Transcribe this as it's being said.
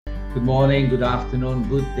Good morning, good afternoon,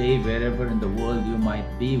 good day, wherever in the world you might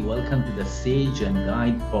be. Welcome to the Sage and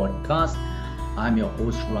Guide podcast. I'm your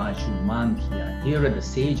host, Raju Mankia. Here at the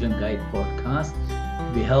Sage and Guide podcast,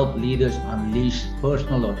 we help leaders unleash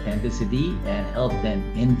personal authenticity and help them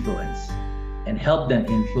influence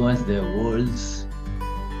their worlds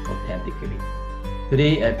authentically.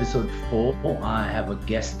 Today, episode 4, I have a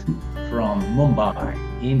guest from Mumbai,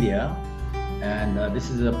 India. And this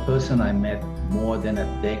is a person I met more than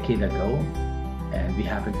a decade ago. And we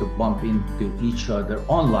happened to bump into each other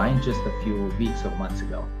online just a few weeks or months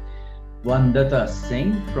ago. Vandita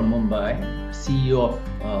Singh from Mumbai, CEO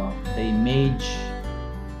of the Image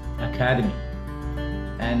Academy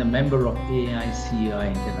and a member of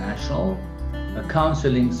AICI International, a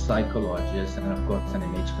counseling psychologist, and of course an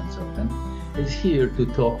image consultant, is here to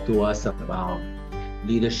talk to us about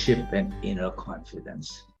leadership and inner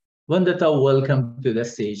confidence. Vandita, welcome to the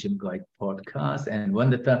Sage and Guide podcast. And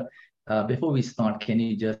Vandita, before we start, can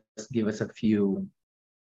you just give us a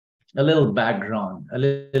little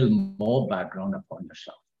more background upon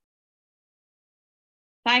yourself?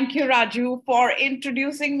 Thank you, Raju, for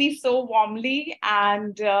introducing me so warmly.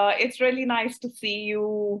 And it's really nice to see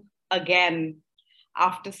you again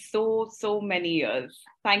after so many years.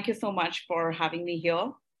 Thank you so much for having me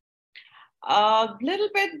here. A little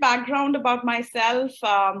bit background about myself.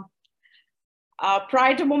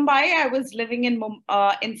 Prior to Mumbai, I was living in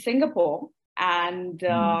Singapore, and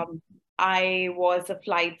I was a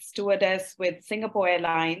flight stewardess with Singapore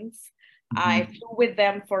Airlines. I flew with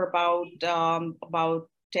them for about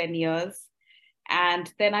 10 years.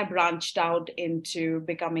 And then I branched out into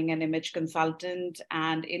becoming an image consultant.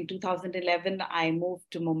 And in 2011, I moved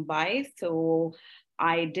to Mumbai. So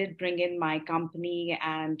I did bring in my company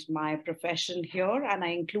and my profession here, and I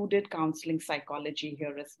included counseling psychology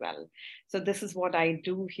here as well. So this is what I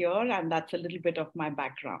do here, and that's a little bit of my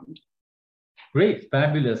background. Great,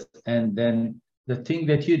 fabulous. And then the thing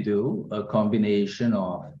that you do, a combination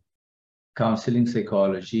of counseling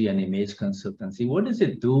psychology and image consultancy, what does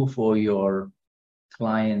it do for your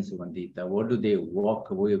clients, Vandita? What do they walk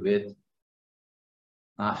away with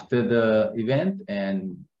after the event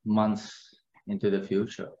and months into the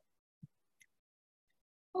future?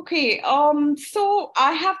 Okay, so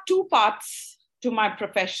I have two parts to my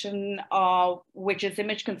profession, which is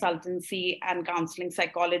image consultancy and counseling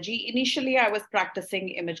psychology. Initially, I was practicing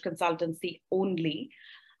image consultancy only,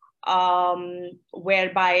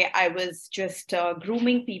 whereby I was just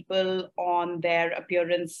grooming people on their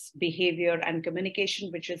appearance, behavior, and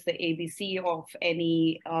communication, which is the ABC of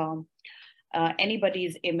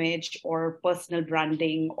anybody's image or personal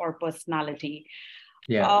branding or personality.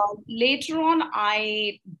 Yeah. Later on,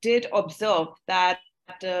 I did observe that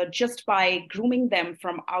just by grooming them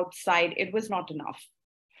from outside, it was not enough.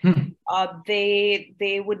 They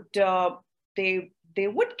would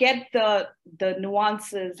get the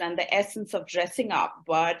nuances and the essence of dressing up,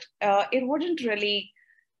 but it wouldn't really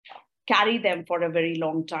carry them for a very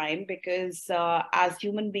long time, because as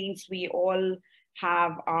human beings, we all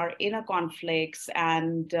have our inner conflicts,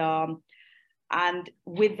 and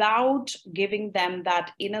without giving them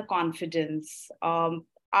that inner confidence,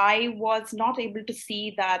 I was not able to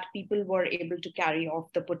see that people were able to carry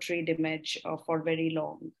off the portrayed image for very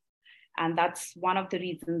long. And that's one of the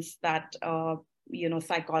reasons that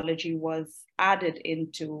psychology was added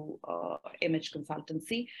into image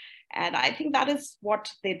consultancy. And I think that is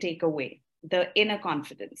what they take away, the inner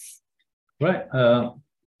confidence. Right.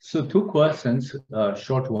 So two questions,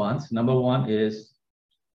 short ones. Number one is,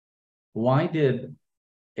 why did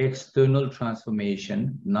external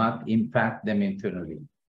transformation not impact them internally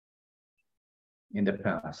in the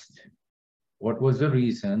past? What was the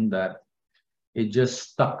reason that it just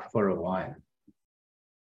stuck for a while?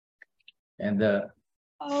 And the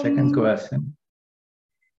second question,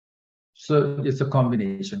 so it's a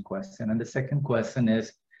combination question. And the second question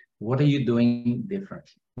is, what are you doing different?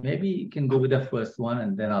 Maybe you can go with the first one,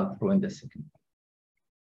 and then I'll throw in the second.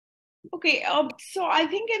 Okay, so I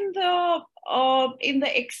think in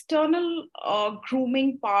the external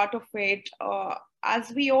grooming part of it,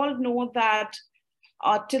 as we all know that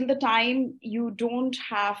till the time you don't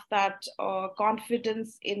have that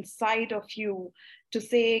confidence inside of you to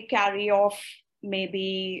say carry off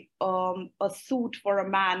maybe a suit for a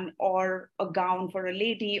man or a gown for a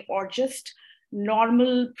lady, or just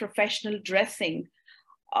normal professional dressing,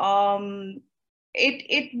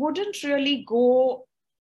 it wouldn't really go.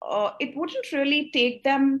 It wouldn't really take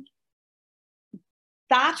them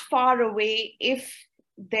that far away if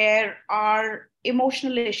there are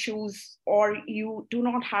emotional issues, or you do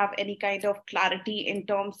not have any kind of clarity in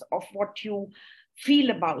terms of what you feel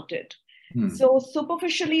about it. So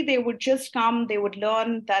superficially, they would just come, they would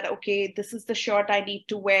learn that, okay, this is the shirt I need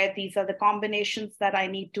to wear, these are the combinations that I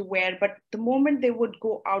need to wear. But the moment they would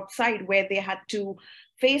go outside where they had to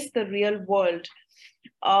face the real world,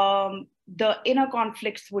 the inner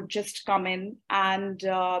conflicts would just come in, and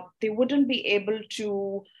they wouldn't be able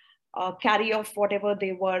to carry off whatever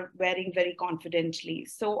they were wearing very confidently.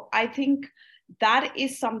 So I think that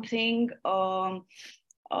is something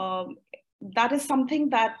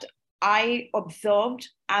that I observed,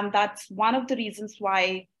 and that's one of the reasons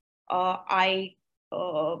why I,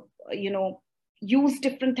 use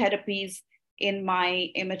different therapies in my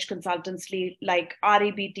image consultancy, like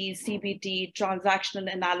REBT, CBT,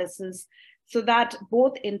 transactional analysis, so that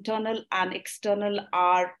both internal and external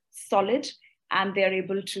are solid, and they're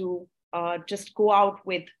able to just go out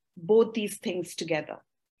with both these things together.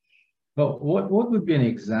 Well, what would be an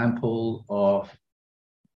example of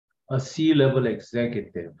a C-level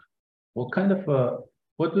executive? What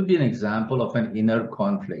would be an example of an inner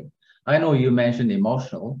conflict? I know you mentioned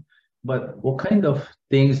emotional, but what kind of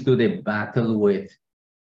things do they battle with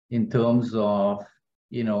in terms of,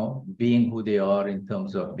 being who they are, in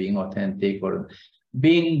terms of being authentic or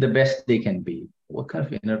being the best they can be? What kind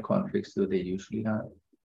of inner conflicts do they usually have?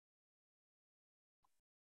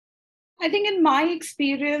 I think in my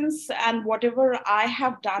experience and whatever I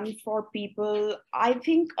have done for people, I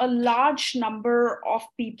think a large number of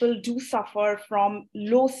people do suffer from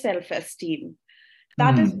low self-esteem.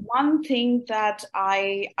 That is one thing that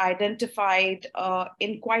I identified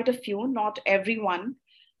in quite a few, not everyone,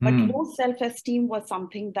 but low self-esteem was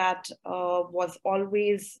something that was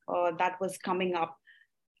always, that was coming up.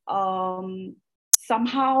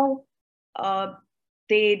 Somehow,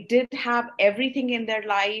 they did have everything in their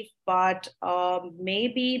life, but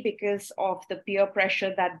maybe because of the peer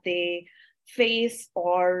pressure that they face,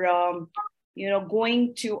 or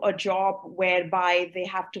going to a job whereby they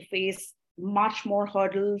have to face much more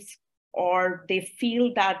hurdles, or they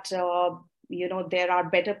feel that there are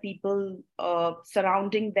better people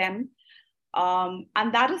surrounding them,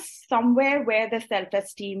 and that is somewhere where the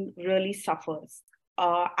self-esteem really suffers.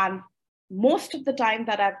 And most of the time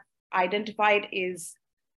that I've identified is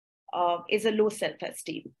a low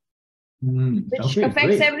self-esteem, which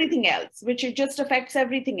affects everything else, which it just affects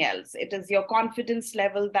everything else. It is your confidence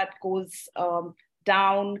level that goes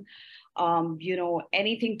down,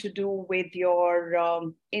 anything to do with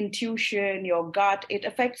your intuition, your gut, it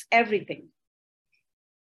affects everything.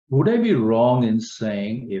 Would I be wrong in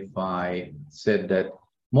saying if I said that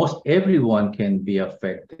most everyone can be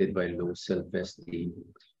affected by low self-esteem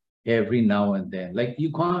every now and then? Like,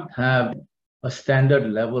 you can't have a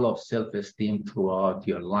standard level of self-esteem throughout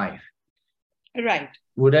your life. Right.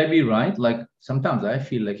 Would I be right? Like, sometimes I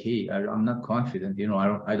feel like, hey, I'm not confident.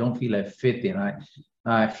 I don't feel I fit in.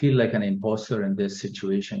 I feel like an imposter in this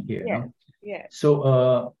situation here. Yeah. No? Yeah.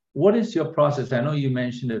 So, what is your process? I know you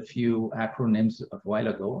mentioned a few acronyms a while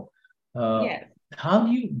ago. Yes. How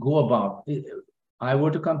do you go about it? I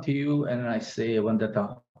were to come to you and I say,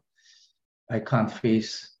 Vandita, I can't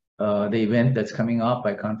face the event that's coming up.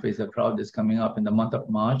 I can't face the crowd that's coming up in the month of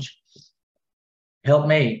March. Help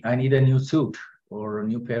me. I need a new suit or a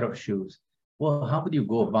new pair of shoes. Well, how would you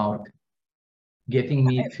go about getting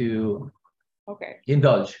me to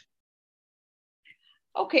indulge?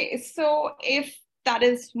 Okay, so if that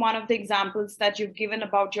is one of the examples that you've given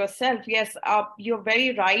about yourself, yes, you're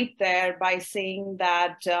very right there by saying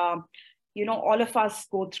that, all of us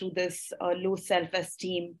go through this low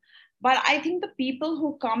self-esteem. But I think the people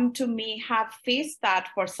who come to me have faced that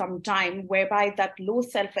for some time, whereby that low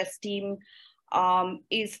self-esteem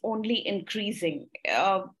is only increasing.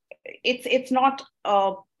 It's not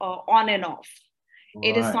on and off. Right.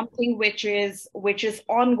 It is something which is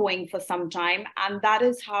ongoing for some time, and that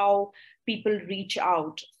is how people reach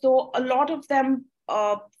out. So a lot of them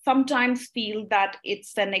sometimes feel that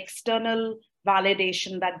it's an external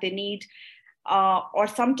validation that they need, or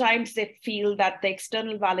sometimes they feel that the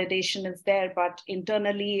external validation is there, but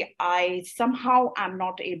internally I somehow am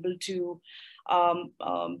not able to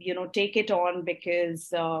take it on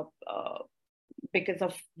because of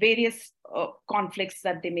various conflicts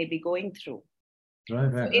that they may be going through.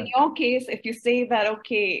 Right. So in your case, if you say that,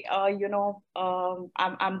 okay,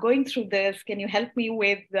 I'm going through this, can you help me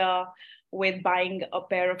with buying a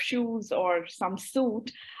pair of shoes or some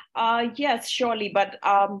suit? Yes, surely, but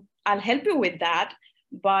I'll help you with that.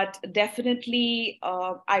 But definitely,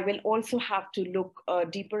 I will also have to look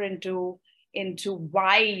deeper into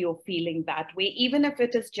why you're feeling that way, even if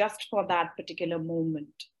it is just for that particular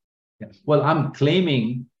moment. Yeah. Well, I'm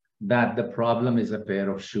claiming that the problem is a pair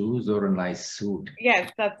of shoes or a nice suit.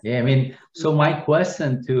 Yes, that's Yeah, I mean, so my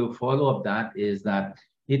question to follow up that is that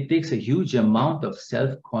it takes a huge amount of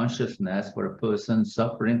self-consciousness for a person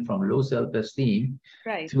suffering from low self-esteem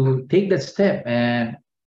right. to take that step and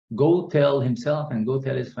go tell himself and go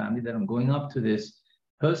tell his family that I'm going up to this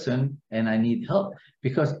person and I need help.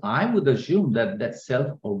 Because I would assume that that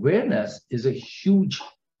self-awareness is a huge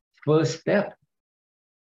first step.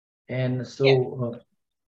 And Yes, so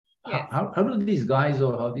yes, how do these guys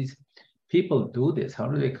or how these people do this? How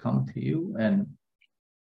do they come to you? And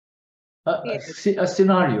yes. a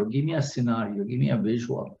scenario, give me a scenario, give me a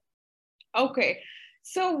visual. Okay.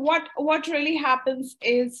 So what really happens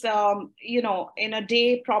is, in a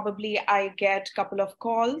day, probably I get a couple of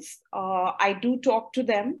calls. I do talk to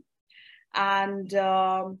them. And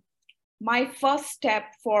my first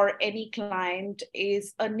step for any client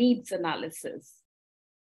is a needs analysis.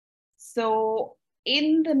 So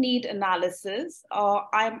in the need analysis,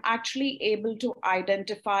 I'm actually able to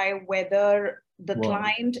identify whether the Wow.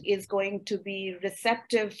 client is going to be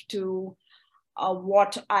receptive to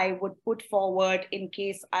what I would put forward in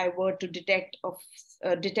case I were to detect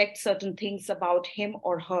certain things about him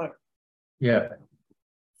or her. Yeah.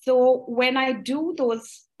 So when I do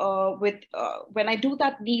when I do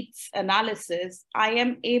that needs analysis, I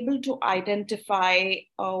am able to identify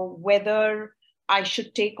whether I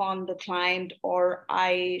should take on the client or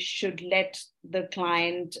I should let the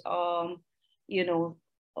client,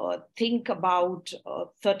 think about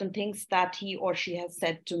certain things that he or she has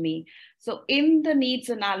said to me. So in the needs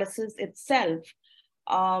analysis itself,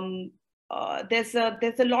 there's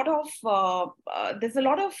a lot of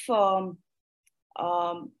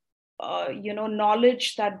um,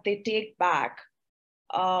 knowledge that they take back,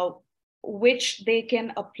 uh, which they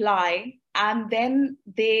can apply, and then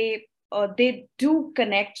they do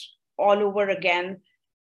connect all over again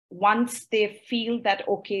once they feel that,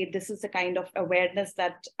 okay, this is the kind of awareness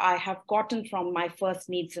that I have gotten from my first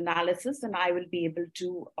needs analysis, and I will be able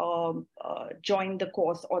to join the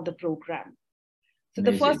course or the program. So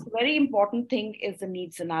the first Amazing. very important thing is the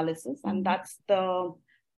needs analysis, and that's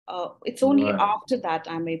it's only Right. after that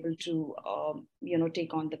I'm able to,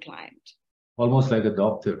 take on the client. Almost like a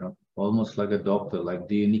doctor, huh? Almost like a doctor. Like,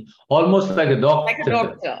 do you need almost like a Like a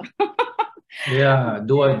doctor? doctor. Yeah.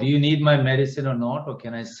 Do Yeah. you need my medicine or not, or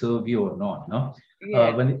can I serve you or not? No.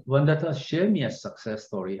 Yeah. When that share me a success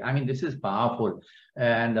story. I mean, this is powerful,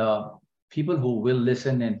 and people who will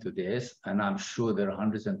listen into this, and I'm sure there are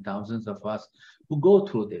hundreds and thousands of us who go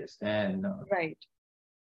through this, and Right.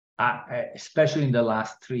 especially in the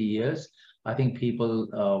last 3 years, I think people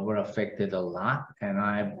were affected a lot. And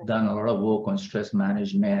I've done a lot of work on stress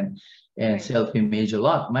management and Right. self-image a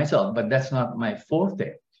lot myself, but that's not my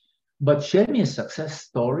forte. But share me a success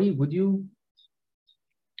story, would you?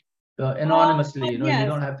 Anonymously, you Yes.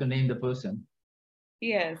 don't have to name the person.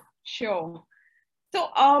 Yes. Sure. So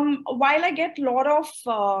while I get a lot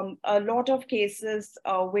of cases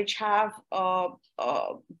which have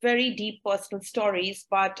very deep personal stories,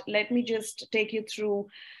 but let me just take you through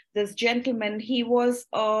this gentleman. He was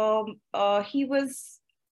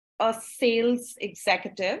a sales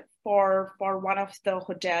executive for one of the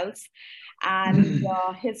hotels, and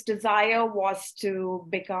his desire was to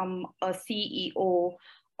become a CEO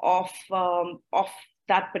of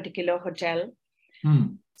that particular hotel.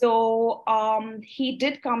 Hmm. So he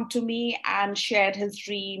did come to me and shared his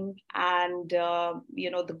dream and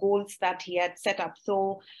the goals that he had set up.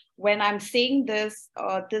 So when I'm saying this,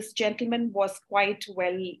 this gentleman was quite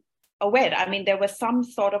well aware. I mean, there was some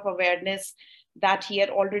sort of awareness that he had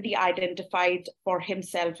already identified for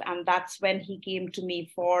himself, and that's when he came to me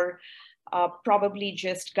for probably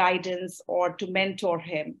just guidance or to mentor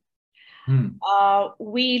him. Hmm.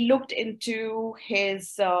 We looked into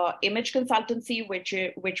his image consultancy,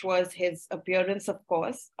 which was his appearance, of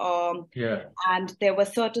course. Yeah. And there were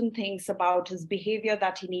certain things about his behavior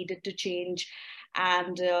that he needed to change.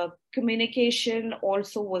 And communication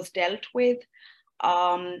also was dealt with.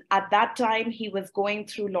 At that time, he was going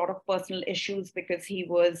through a lot of personal issues because he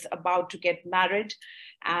was about to get married,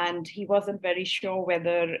 and he wasn't very sure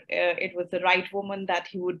whether it was the right woman that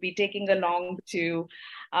he would be taking along to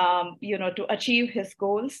achieve his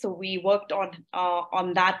goals. So we worked on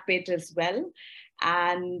that bit as well,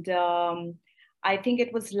 and I think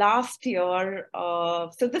it was last year.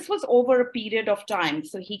 So this was over a period of time.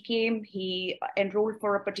 So he came, he enrolled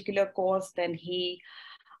for a particular course, then he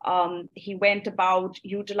went about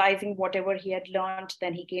utilizing whatever he had learned.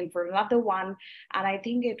 Then he came for another one. And I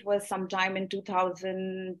think it was sometime in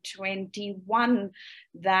 2021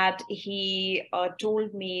 that he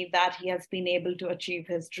told me that he has been able to achieve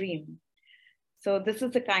his dream. So this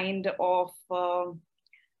is the kind of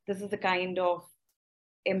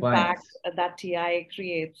impact Clients. that TI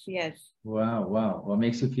creates. Yes. Wow, wow. What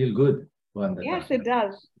makes you feel good, Vandita? Yes, it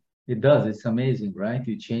does. It does. It's amazing, right?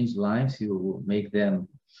 You change lives, you make them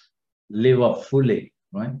live up fully,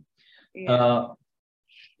 right? Yeah. Uh,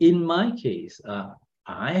 in my case,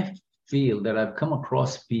 I feel that I've come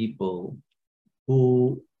across people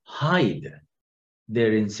who hide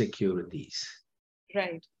their insecurities.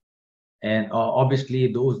 Right. And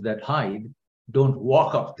obviously, those that hide don't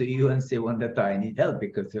walk up to you and say, Vandita, I need help,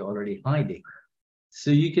 because they're already hiding.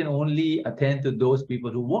 So you can only attend to those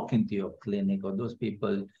people who walk into your clinic, or those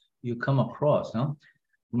people you come across. No?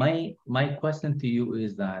 My question to you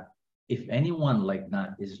is that if anyone like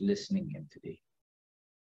that is listening in today,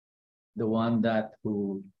 the one that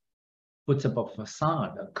who puts up a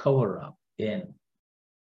facade, a cover up, and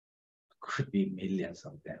could be millions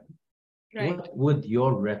of them, Right. what would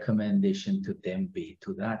your recommendation to them be,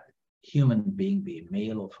 to that human being, be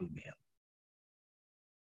male or female?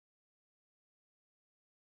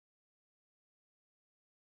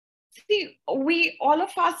 See, we all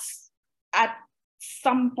of us at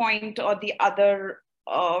some point or the other,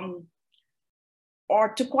 or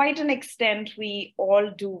to quite an extent, we all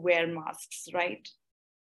do wear masks, right?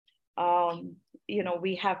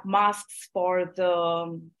 We have masks for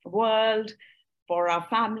the world, for our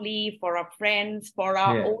family, for our friends, for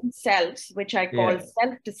our own selves, which I call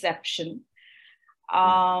self-deception.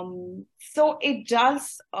 So it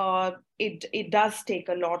does take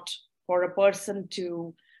a lot for a person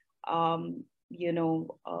to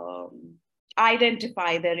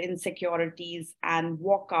identify their insecurities and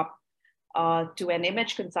walk up to an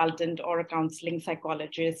image consultant or a counseling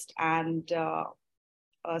psychologist and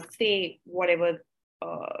say whatever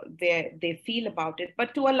they feel about it.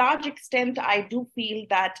 But to a large extent, I do feel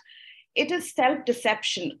that it is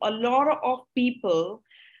self-deception. A lot of people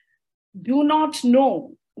do not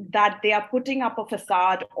know that they are putting up a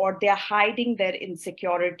facade or they're hiding their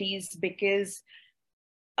insecurities because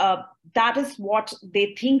that is what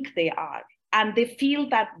they think they are. And they feel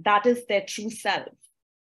that that is their true self.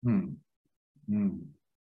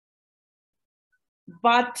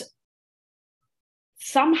 But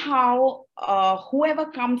somehow, whoever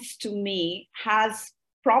comes to me has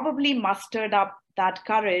probably mustered up that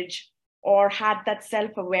courage or had that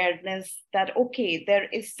self-awareness that, okay, there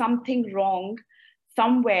is something wrong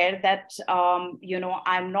somewhere that,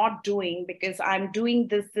 I'm not doing because I'm doing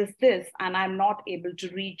this, and I'm not able to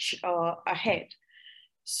reach ahead.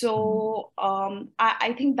 So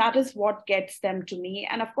I think that is what gets them to me.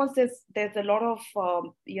 And of course, there's a lot of,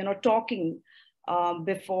 talking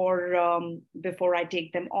before I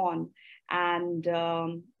take them on. And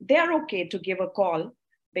they're okay to give a call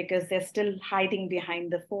because they're still hiding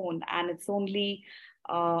behind the phone. And it's only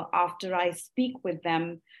after I speak with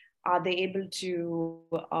them are they able to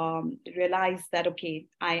realize that, okay,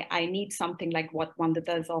 I need something like what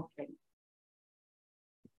Vandita is offering.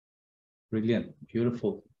 Brilliant.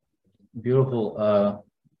 Beautiful. Beautiful.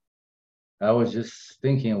 I was just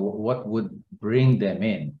thinking, what would bring them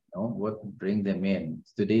in? What would bring them in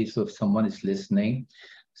today? So if someone is listening,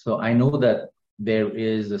 so I know that there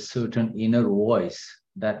is a certain inner voice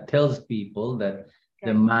that tells people that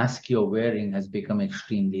the mask you're wearing has become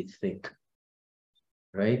extremely thick,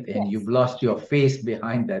 right? And you've lost your face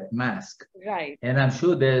behind that mask. Right. And I'm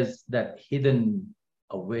sure there's that hidden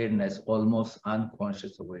awareness, almost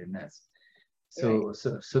unconscious awareness. So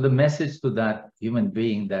the message to that human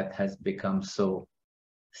being that has become so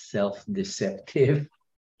self-deceptive,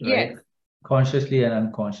 right? Consciously and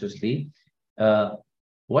unconsciously,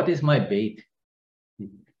 what is my bait?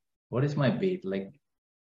 What is my bait? Like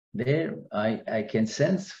there, I can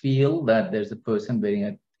feel that there's a person wearing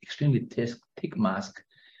an extremely thick mask.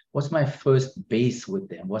 What's my first base with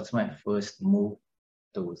them? What's my first move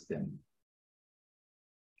towards them?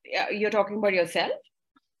 You're talking about yourself?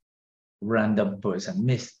 Random person,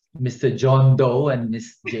 Mr. John Doe and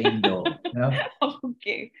Miss Jane Doe.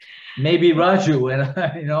 Okay. Maybe Raju, and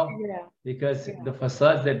because the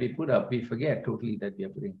facades that we put up, we forget totally that we are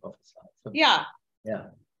putting up facades. So,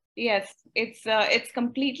 yes, it's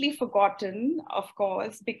completely forgotten, of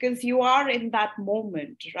course, because you are in that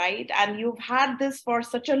moment, right? And you've had this for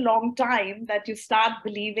such a long time that you start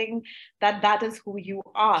believing that that is who you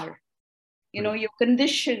are. You're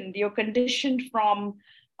conditioned from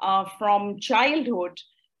childhood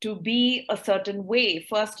to be a certain way.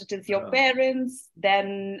 First, it is your parents,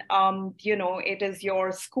 then, it is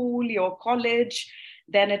your school, your college,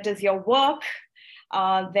 then it is your work.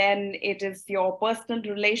 Then it is your personal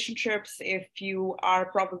relationships, if you are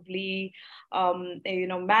probably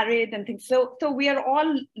married and things. So we are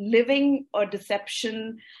all living a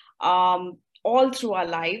deception all through our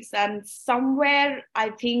lives. And somewhere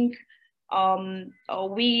I think some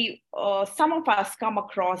of us come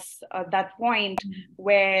across that point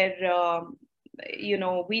where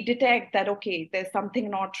we detect that, okay, there's something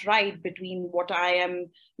not right between what I am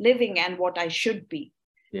living and what I should be.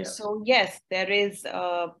 Yeah. So yes, there is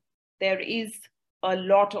a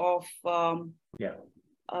lot of a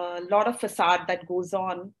lot of facade that goes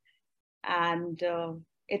on, and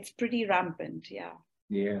it's pretty rampant. Yeah,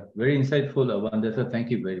 very insightful, Vandita. Thank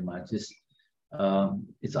you very much.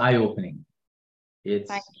 It's eye-opening.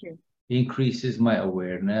 Thank you. Increases my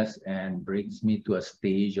awareness and brings me to a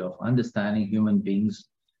stage of understanding human beings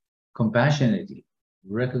compassionately,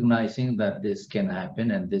 recognizing that this can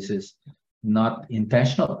happen and this is not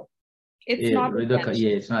intentional. It's not intentional.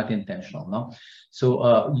 Yeah, it's not intentional, no?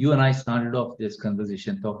 So you and I started off this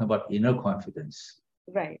conversation talking about inner confidence.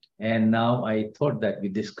 Right. And now I thought that we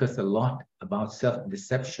discussed a lot about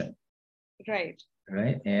self-deception. Right.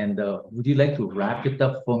 Right. And would you like to wrap it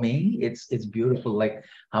up for me? It's beautiful. Like,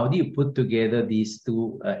 how do you put together these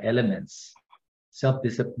two elements,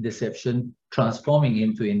 self-deception transforming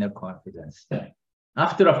into inner confidence?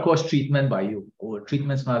 After, of course, treatment by you. Or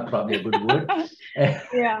treatment's not probably a good word.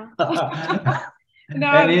 Yeah. No,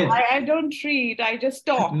 I don't treat. I just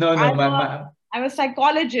talk. No, I'm a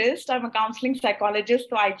psychologist. I'm a counseling psychologist.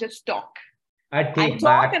 So I just talk. I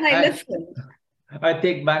talk and I listen. I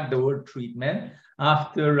take back the word treatment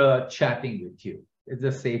after chatting with you. It's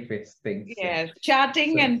the safest thing. Yes,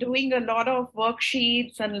 chatting and doing a lot of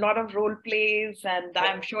worksheets and a lot of role plays. And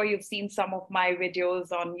I'm sure you've seen some of my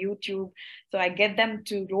videos on YouTube. So I get them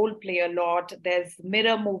to role play a lot. There's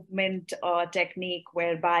mirror movement technique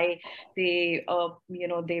whereby they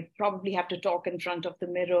probably have to talk in front of the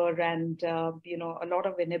mirror, and a lot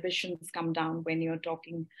of inhibitions come down when you're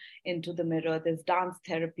talking into the mirror. There's dance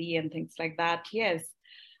therapy and things like that. Yes.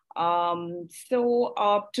 So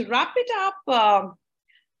to wrap it up.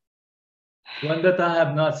 Vandita, I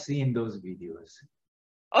have not seen those videos.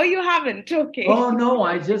 Oh, you haven't? Okay. Oh, no,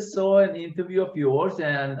 I just saw an interview of yours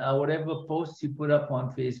and whatever posts you put up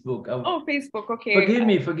on Facebook. Oh, Facebook, okay.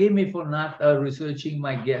 Forgive me for not researching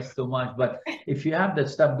my guests so much, but if you have that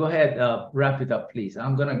stuff, go ahead, wrap it up, please.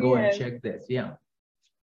 I'm going to go and check this. Yeah.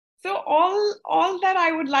 So all that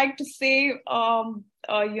I would like to say,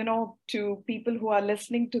 to people who are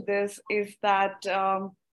listening to this is that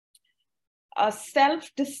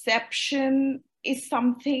self-deception is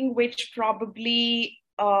something which probably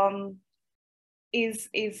is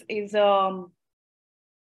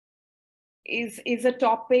a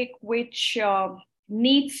topic which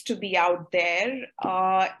needs to be out there.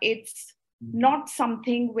 It's not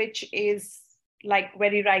something which is, like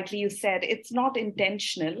very rightly you said, it's not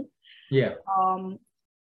intentional. Yeah.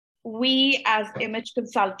 We as image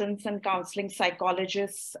consultants and counseling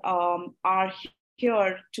psychologists are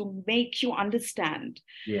here to make you understand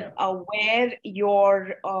where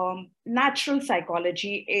your natural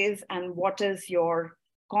psychology is and what is your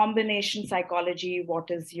combination psychology,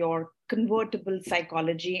 what is your convertible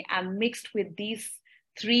psychology, and mixed with these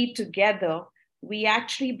three together, we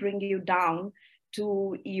actually bring you down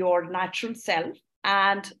to your natural self,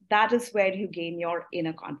 and that is where you gain your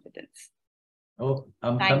inner confidence. Oh,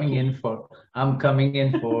 I'm coming in for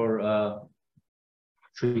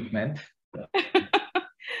treatment.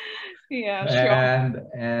 Yeah, sure.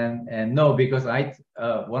 And no, because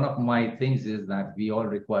one of my things is that we all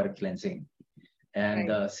require cleansing,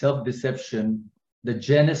 and self-deception. The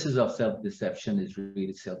genesis of self-deception is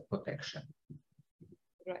really self-protection.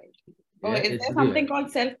 Right. Oh, is there something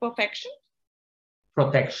called self-perfection?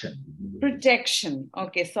 Protection.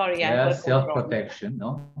 Okay, sorry. Yeah, self-protection.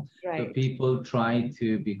 No. Right. So people try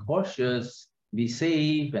to be cautious, be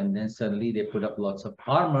safe, and then suddenly they put up lots of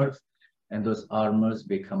armors, and those armors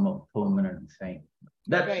become a permanent thing.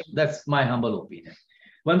 That's my humble opinion.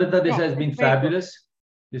 Vandita, this has been fabulous.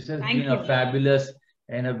 This has been a fabulous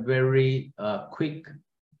and a very quick,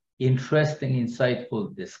 interesting,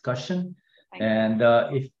 insightful discussion. And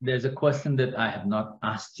if there's a question that I have not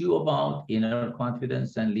asked you about inner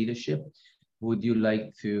confidence and leadership, would you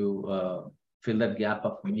like to fill that gap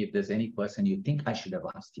up for me? If there's any question you think I should have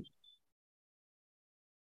asked you.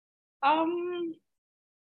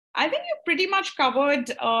 I think you pretty much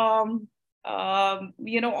covered, all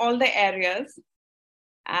the areas.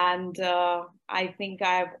 And I think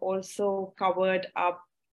I've also covered up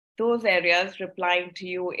those areas, replying to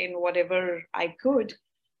you in whatever I could.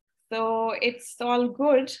 So it's all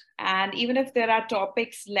good. And even if there are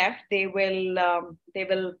topics left, they will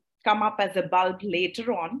come up as a bulk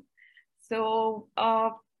later on. So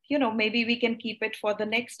maybe we can keep it for the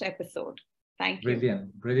next episode. Thank you.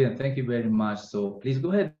 Brilliant, brilliant. Thank you very much. So please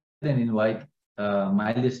go ahead and invite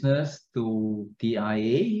my listeners to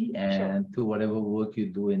TIA and to whatever work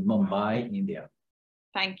you do in Mumbai, India.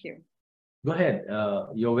 Thank you. Go ahead.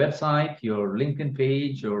 Your website, your LinkedIn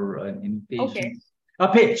page, or an invitation. Okay. A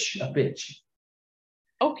pitch.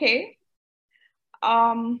 Okay.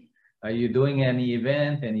 Are you doing any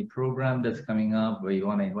event, any program that's coming up where you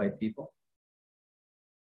want to invite people?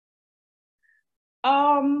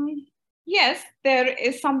 Yes, there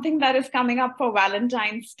is something that is coming up for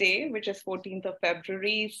Valentine's Day, which is 14th of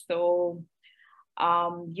February. So,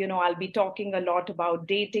 I'll be talking a lot about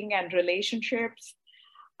dating and relationships.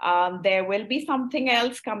 There will be something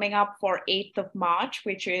else coming up for 8th of March,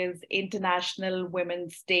 which is International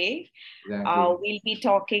Women's Day. We'll be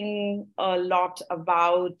talking a lot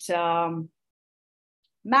about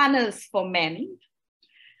manners for men.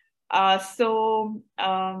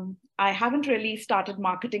 I haven't really started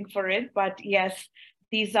marketing for it, but yes,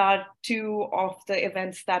 these are two of the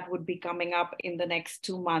events that would be coming up in the next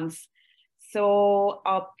 2 months. So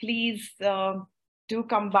please do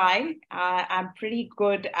come by. I'm pretty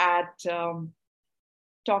good at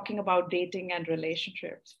talking about dating and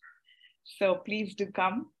relationships. So please do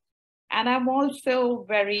come. And I'm also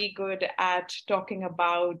very good at talking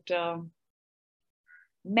about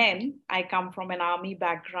men. I come from an army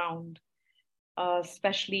background,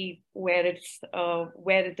 especially where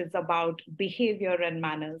it is about behavior and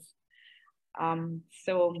manners.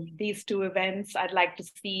 So these two events, I'd like to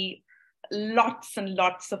see lots and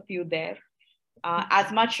lots of you there.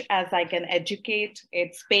 As much as I can educate,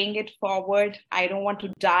 it's paying it forward. I don't want to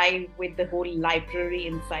die with the whole library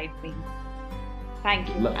inside me. Thank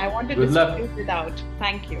you. I wanted to spit it out.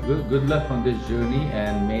 Thank you. Good luck on this journey,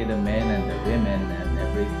 and may the men and the women and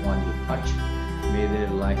everyone you touch, may their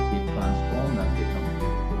life be transformed and become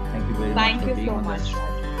beautiful. Thank you very much for being on this.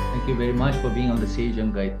 Thank you very much for being on the Sage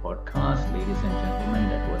and Guide podcast, ladies and gentlemen.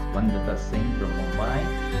 That was Vandita Singh from Mumbai.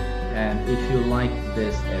 And if you like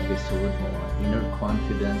this episode on inner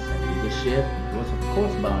confidence and leadership, it was of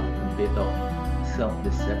course about a bit of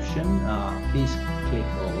self-deception. Please click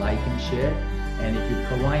like and share. And if you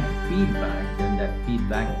provide feedback, then that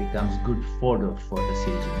feedback becomes good fodder for the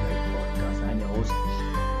Sage and Guide podcast. I'm your host,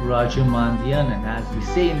 Raju Mandian, and as we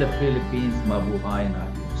say in the Philippines, mabuhay na